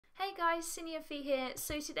Hey guys, Siniophe here.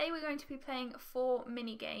 So today we're going to be playing 4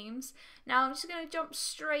 mini games. Now I'm just going to jump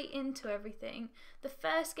straight into everything. The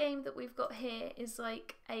first game that we've got here is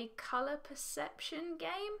like a colour perception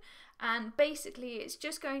game, and basically it's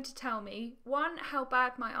just going to tell me 1, how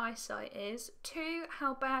bad my eyesight is, 2,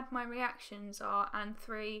 how bad my reactions are, and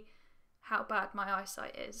 3, how bad my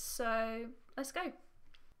eyesight is. So let's go.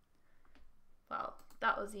 Well,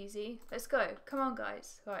 that was easy. Let's go. Come on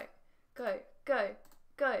guys. Right, go, go.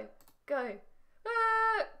 Go, go,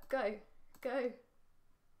 ah, go, go,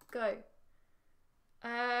 go.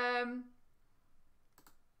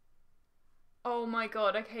 Oh my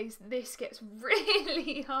god, okay, so this gets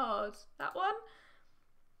really hard. That one?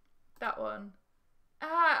 That one.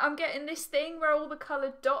 Ah, I'm getting this thing where all the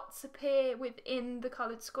coloured dots appear within the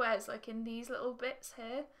coloured squares, like in these little bits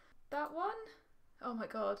here. That one? Oh my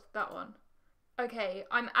god, that one. Okay,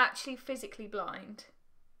 I'm actually physically blind.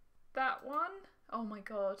 That one? Oh my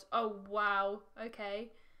god. Oh wow. Okay.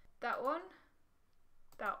 That one.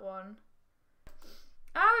 That one.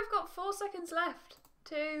 Ah, we've got 4 seconds left.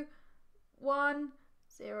 2, 1,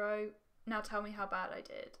 0. Now tell me how bad I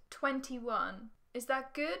did. 21. Is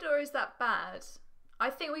that good or is that bad? I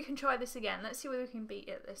think we can try this again. Let's see whether we can beat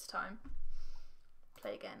it this time.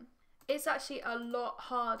 Play again. It's actually a lot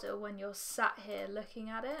harder when you're sat here looking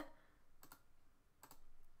at it.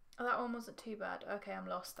 Oh, that one wasn't too bad. Okay, I'm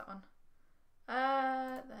lost. That one.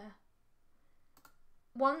 There.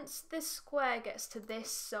 Once this square gets to this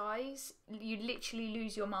size, you literally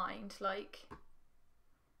lose your mind. Like,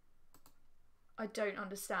 I don't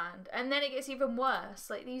understand. And then it gets even worse.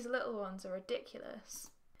 Like, these little ones are ridiculous.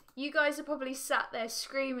 You guys are probably sat there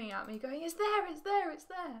screaming at me, going, "It's there, it's there, it's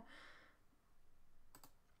there."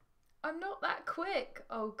 I'm not that quick.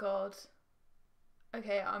 Oh god.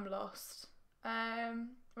 Okay, I'm lost.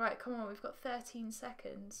 Right, come on, we've got 13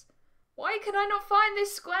 seconds. Why can I not find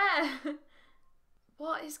this square?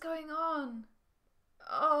 What is going on?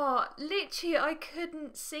 Oh, literally, I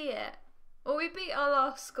couldn't see it. Well, we beat our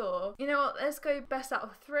last score. You know what? Let's go best out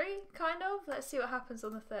of 3, kind of. Let's see what happens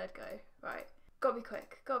on the 3rd go. Right. Gotta be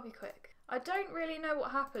quick. Gotta be quick. I don't really know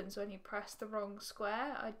what happens when you press the wrong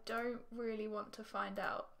square. I don't really want to find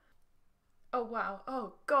out. Oh, wow.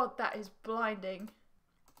 Oh, God, that is blinding.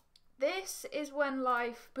 This is when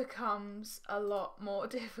life becomes a lot more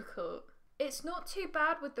difficult. It's not too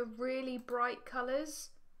bad with the really bright colours.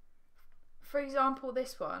 For example,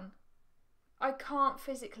 this one. I can't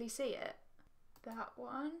physically see it. That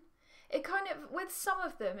one. It kind of, with some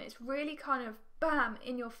of them, it's really kind of bam,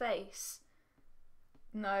 in your face.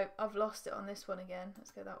 No, I've lost it on this one again. Let's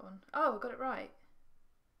go that one. Oh, I got it right.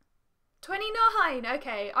 29!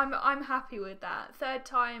 Okay, I'm happy with that. 3rd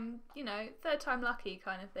time, you know, 3rd time lucky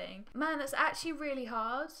kind of thing. Man, that's actually really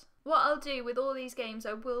hard. What I'll do with all these games,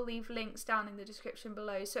 I will leave links down in the description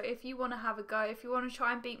below. So if you want to have a go, if you want to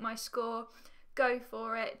try and beat my score, go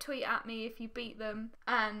for it. Tweet at me if you beat them.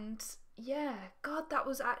 And yeah, God, that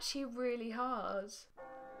was actually really hard.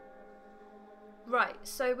 Right,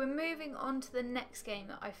 so we're moving on to the next game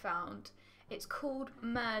that I found. It's called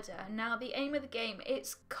Murder. Now, the aim of the game,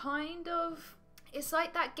 it's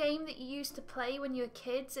like that game that you used to play when you were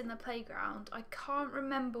kids in the playground. I can't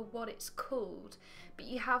remember what it's called, but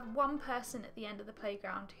you have one person at the end of the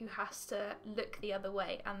playground who has to look the other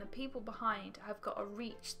way, and the people behind have got to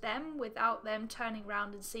reach them without them turning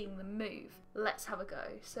around and seeing them move. Let's have a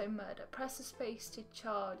go. So Murder. Press the space to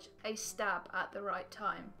charge a stab at the right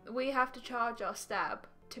time. We have to charge our stab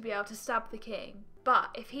to be able to stab the king. But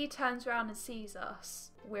if he turns around and sees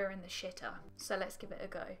us, we're in the shitter. So let's give it a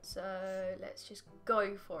go. So let's just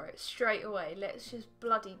go for it straight away. Let's just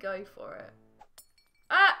bloody go for it.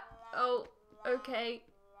 Ah! Oh, okay.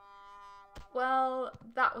 Well,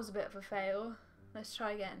 that was a bit of a fail. Let's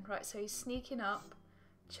try again. Right, so he's sneaking up.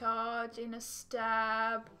 Charge in a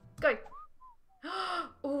stab. Go!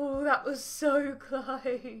 Oh, that was so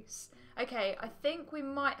close. Okay, I think we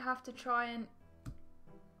might have to try and...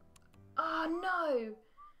 Oh no!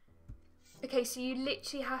 Okay, so you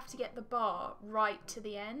literally have to get the bar right to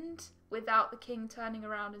the end without the king turning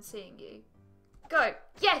around and seeing you. Go!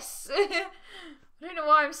 Yes! I don't know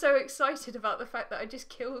why I'm so excited about the fact that I just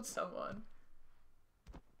killed someone.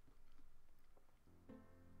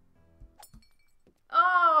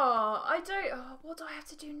 Oh, I don't... Oh, what do I have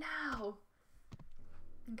to do now?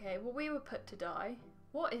 Okay, well, we were put to die.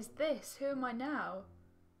 What is this? Who am I now?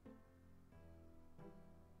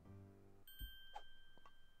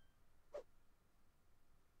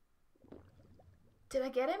 Did I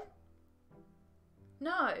get him?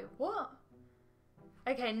 No. What?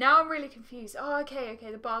 Okay, now I'm really confused. Oh, okay,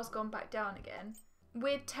 the bar's gone back down again.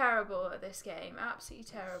 We're terrible at this game. Absolutely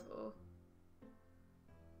terrible.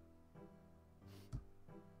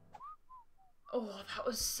 Oh, that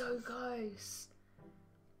was so close.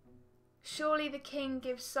 Surely the king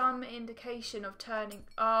gives some indication of turning...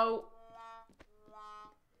 Oh.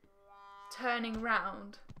 Turning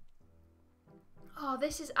round. Oh,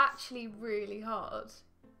 this is actually really hard.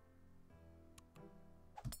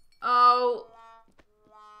 Oh.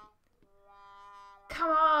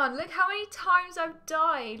 Come on, look how many times I've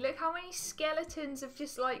died. Look how many skeletons have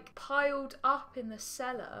just like piled up in the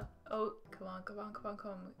cellar. Oh, come on, come on, come on,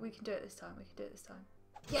 come on. We can do it this time, we can do it this time.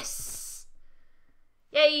 Yes!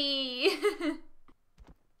 Yay!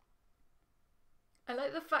 I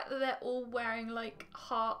like the fact that they're all wearing like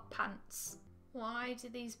heart pants. Why do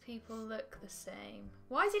these people look the same?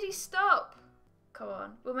 Why did he stop? Come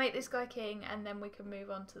on, we'll make this guy king and then we can move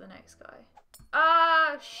on to the next guy.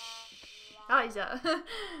 Ah, Isa.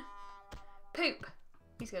 Poop.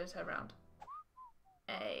 He's going to turn around.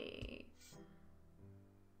 Hey.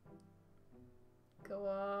 Go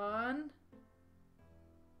on.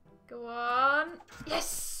 Go on.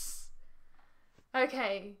 Yes!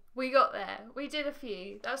 Okay, we got there. We did a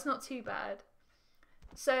few. That's not too bad.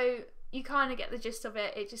 So you kind of get the gist of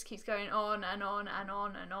it. It just keeps going on and on and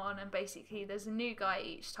on and on. And basically there's a new guy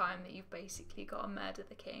each time that you've basically got to murder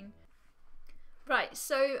the king. Right,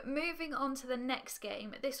 so moving on to the next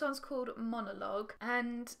game. This one's called Monologue,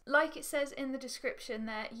 and like it says in the description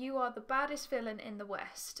there, you are the baddest villain in the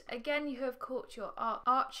West. Again, you have caught your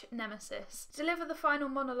arch nemesis. Deliver the final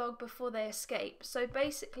monologue before they escape. So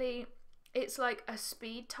basically, it's like a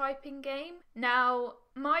speed typing game. Now,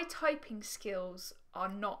 my typing skills are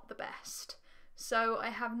not the best, so I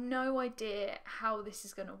have no idea how this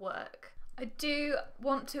is going to work. I do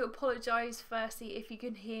want to apologise firstly if you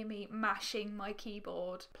can hear me mashing my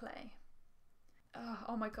keyboard. Play.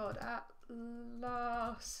 Oh my god, at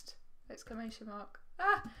last! Exclamation mark.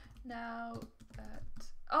 Ah! Now that...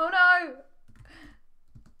 Oh no!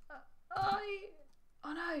 Oh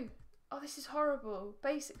no! Oh, this is horrible.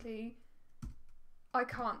 Basically, I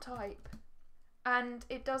can't type. And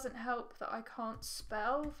it doesn't help that I can't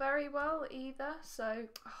spell very well either, so...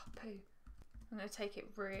 Oh, poo. I'm going to take it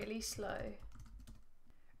really slow.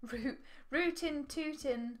 Rootin'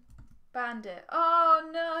 tootin' bandit. Oh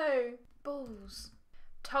no! Balls.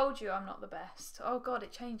 Told you I'm not the best. Oh god,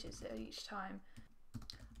 it changes it each time.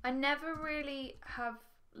 I never really have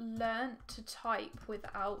learnt to type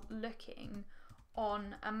without looking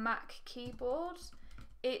on a Mac keyboard.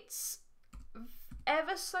 It's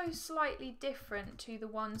ever so slightly different to the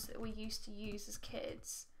ones that we used to use as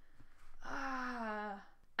kids.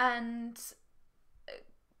 And a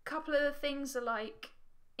couple of the things are like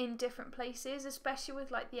in different places, especially with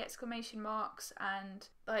like the exclamation marks and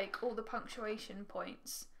like all the punctuation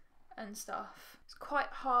points and stuff. It's quite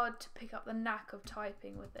hard to pick up the knack of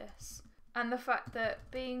typing with this. And the fact that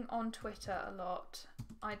being on Twitter a lot,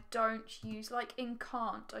 I don't use, like in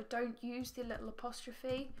can't, I don't use the little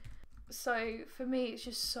apostrophe. So for me, it's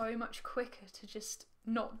just so much quicker to just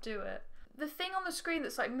not do it. The thing on the screen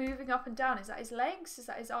that's like moving up and down, is that his legs? Is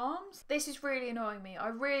that his arms? This is really annoying me. I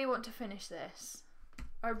really want to finish this.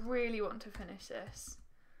 I really want to finish this.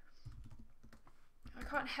 I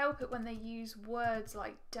can't help it when they use words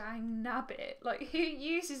like dang nabbit. Like, who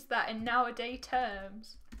uses that in nowadays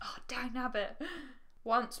terms? Oh, dang nabbit.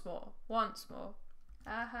 Once more. Once more.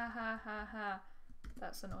 Ha ha ha ha ha.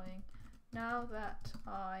 That's annoying. Now that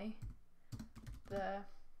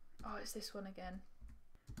oh, it's this one again.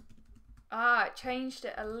 Ah, it changed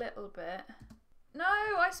it a little bit. No,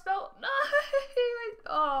 I spelled... No!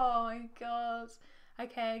 Oh my god.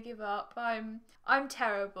 Okay, I give up. I'm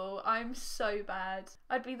terrible. I'm so bad.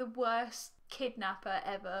 I'd be the worst kidnapper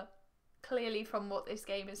ever. Clearly from what this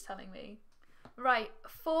game is telling me. Right,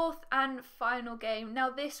 fourth and final game. Now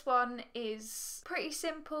this one is pretty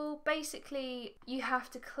simple. Basically, you have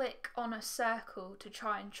to click on a circle to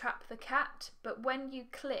try and trap the cat. But when you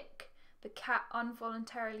click, the cat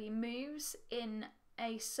involuntarily moves in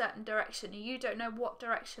a certain direction. You don't know what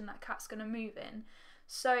direction that cat's going to move in.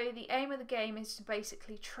 So the aim of the game is to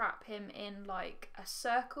basically trap him in like a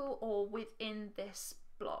circle or within this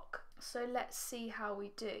block. So let's see how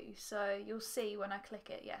we do. So you'll see when I click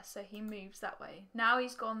it. Yeah, so he moves that way. Now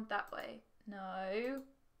he's gone that way. No.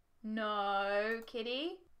 No,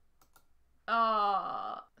 kitty.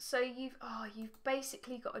 So you've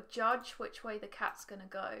basically got to judge which way the cat's gonna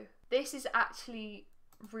go. This is actually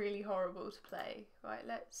really horrible to play. Right,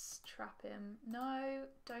 let's trap him. No,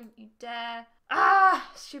 don't you dare. Ah,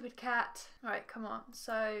 stupid cat. Right, come on.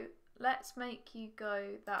 So let's make you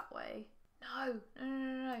go that way. No, no, no,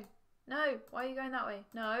 no, no. No, why are you going that way?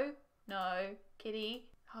 No, no, kitty.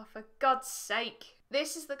 Oh, for God's sake.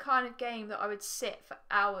 This is the kind of game that I would sit for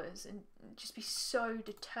hours and just be so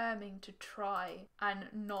determined to try and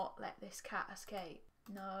not let this cat escape.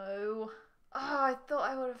 No. Oh, I thought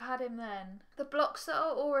I would have had him then. The blocks that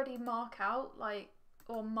are already marked out,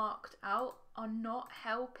 are not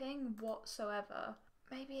helping whatsoever.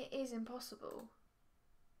 Maybe it is impossible.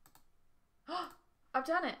 Oh, I've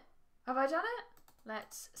done it. Have I done it?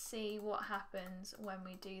 Let's see what happens when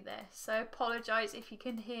we do this. So apologise if you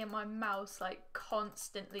can hear my mouse like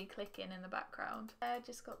constantly clicking in the background. I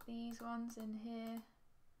just got these ones in here.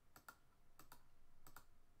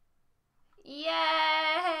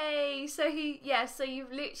 Yay! So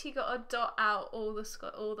you've literally got to dot out all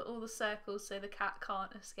the circles so the cat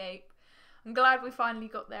can't escape. I'm glad we finally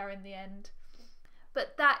got there in the end.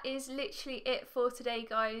 But that is literally it for today,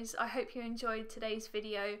 guys. I hope you enjoyed today's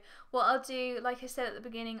video. What I'll do, like I said at the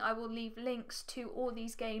beginning, I will leave links to all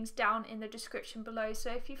these games down in the description below.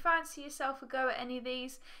 So if you fancy yourself a go at any of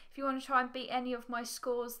these, if you want to try and beat any of my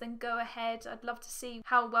scores, then go ahead. I'd love to see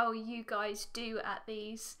how well you guys do at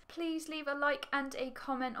these. Please leave a like and a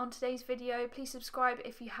comment on today's video. Please subscribe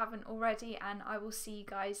if you haven't already, and I will see you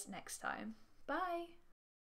guys next time. Bye!